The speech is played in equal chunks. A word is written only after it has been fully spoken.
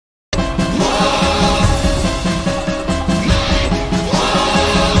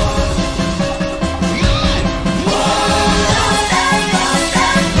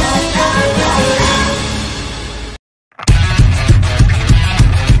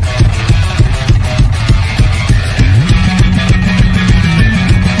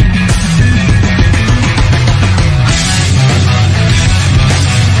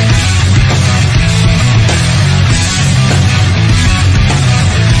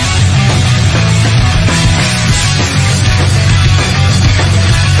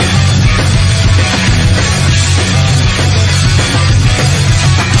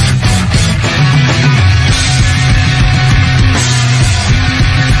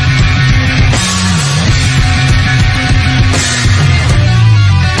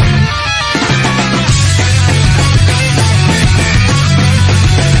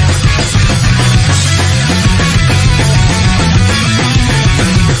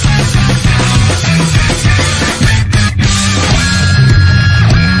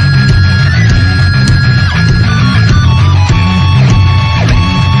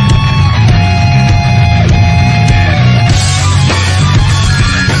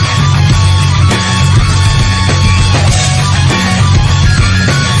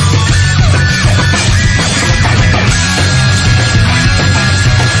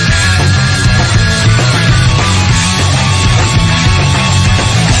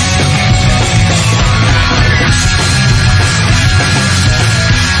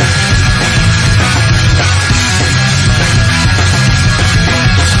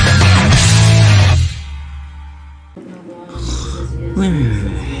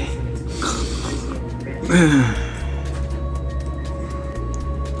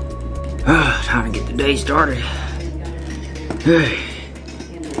Time to get the day started.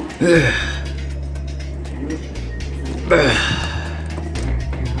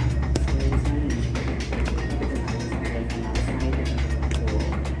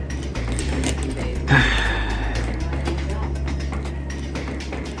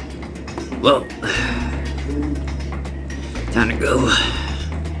 Well, time to go.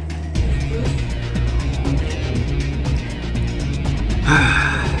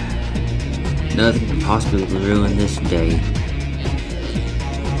 Nothing could possibly ruin this day.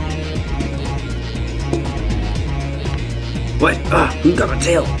 What? Who got my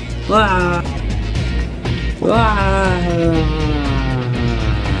tail? Ah! Ah!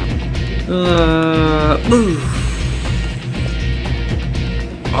 Ooh!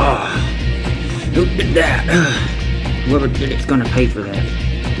 Who did that? Whoever did it's gonna pay for that.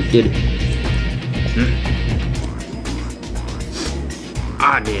 Who did it?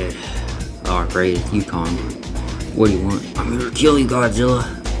 I did. Oh, great, it's Yukon. What do you want? I'm here to kill you, Godzilla.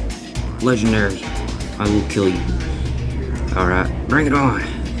 Legendary. I will kill you. Alright, bring it on.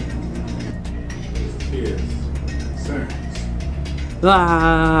 Yes, sir.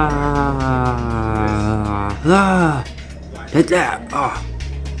 Take that.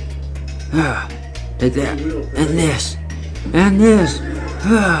 Take that. And this. And this.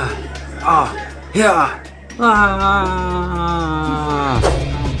 Yeah.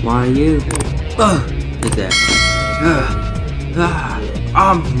 Why you? Take that.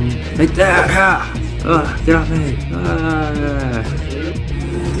 Take that. Get off me.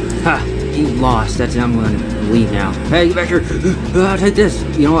 You lost. That's it. I'm gonna leave now. Hey, get back here. Take this.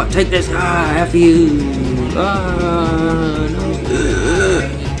 You know what? Take this. After you.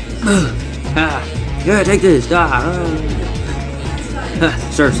 No. Yeah, take this.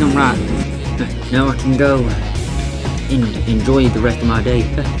 Serves him right. Now I can go and enjoy the rest of my day.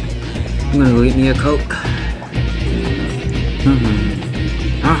 I'm gonna go get me a Coke.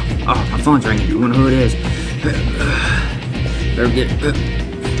 Oh, my phone's ringing. I wonder who it is. Better get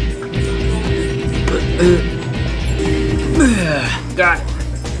got it.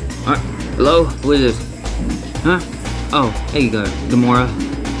 Hello? Who is this? Huh? Oh, there you go. Gamora.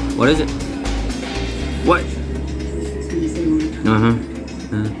 What is it? What?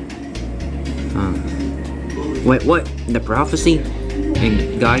 Wait, what? The prophecy?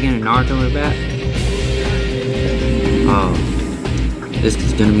 And Gigan and Naruto are back? Oh. This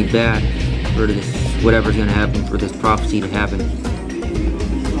is gonna be bad for this, whatever's gonna happen for this prophecy to happen.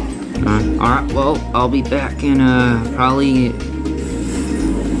 Alright, well, I'll be back in, probably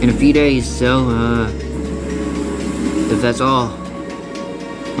in a few days, so, if that's all,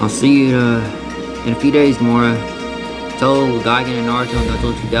 I'll see you, in a few days, Gamora. Tell Gigan and Naruto and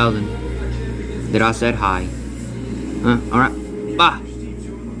Naruto 2000 that I said hi. Alright, bye!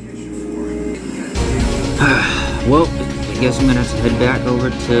 Well, I guess I'm gonna have to head back over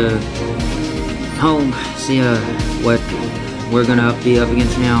to home, see what we're gonna be up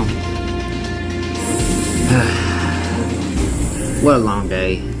against now. What a long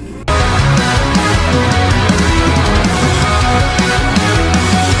day.